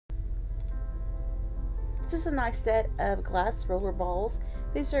This is a nice set of glass roller balls.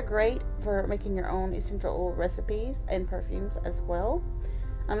 These are great for making your own essential oil recipes and perfumes as well.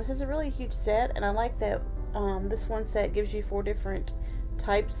 This is a really huge set, and I like that this one set gives you 4 different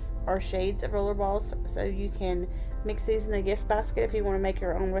types or shades of roller balls, so you can mix these in a gift basket if you want to make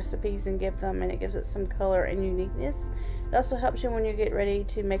your own recipes and give them, and it gives it some color and uniqueness. It also helps you when you get ready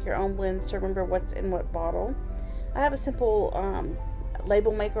to make your own blends to remember what's in what bottle. I have a simple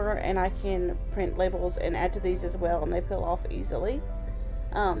label maker, and I can print labels and add to these as well, and they peel off easily.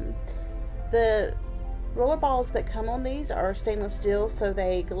 The roller balls that come on these are stainless steel, so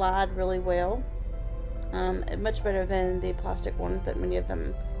they glide really well, much better than the plastic ones that many of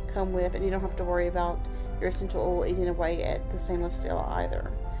them come with, and you don't have to worry about your essential oil eating away at the stainless steel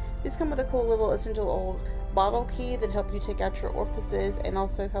either. These come with a cool little essential oil bottle key that help you take out your orifices, and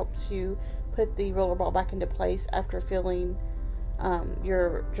also helps you put the roller ball back into place after filling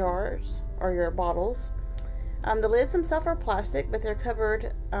your jars or your bottles. The lids themselves are plastic, but they're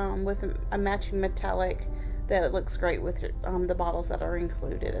covered with a matching metallic that looks great with the bottles that are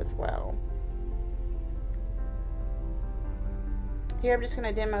included as well. Here I'm just going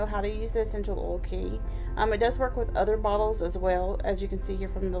to demo how to use the essential oil key. It does work with other bottles as well, as you can see here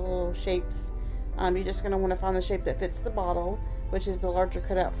from the little shapes. You're just going to want to find the shape that fits the bottle, which is the larger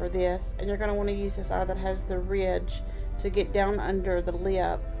cutout for this, and you're going to want to use this eye that has the ridge to get down under the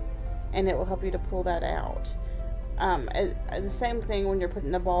lip, and it will help you to pull that out. The same thing when you're putting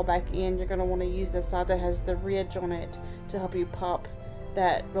the ball back in, you're going to want to use the side that has the ridge on it to help you pop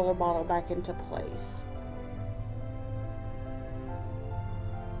that roller bottle back into place.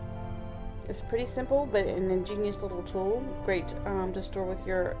 It's pretty simple, but an ingenious little tool. Great to store with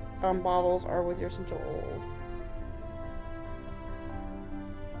your bottles or with your essential oils.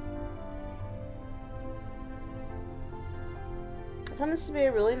 I found this to be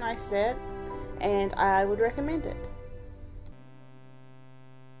a really nice set, and I would recommend it.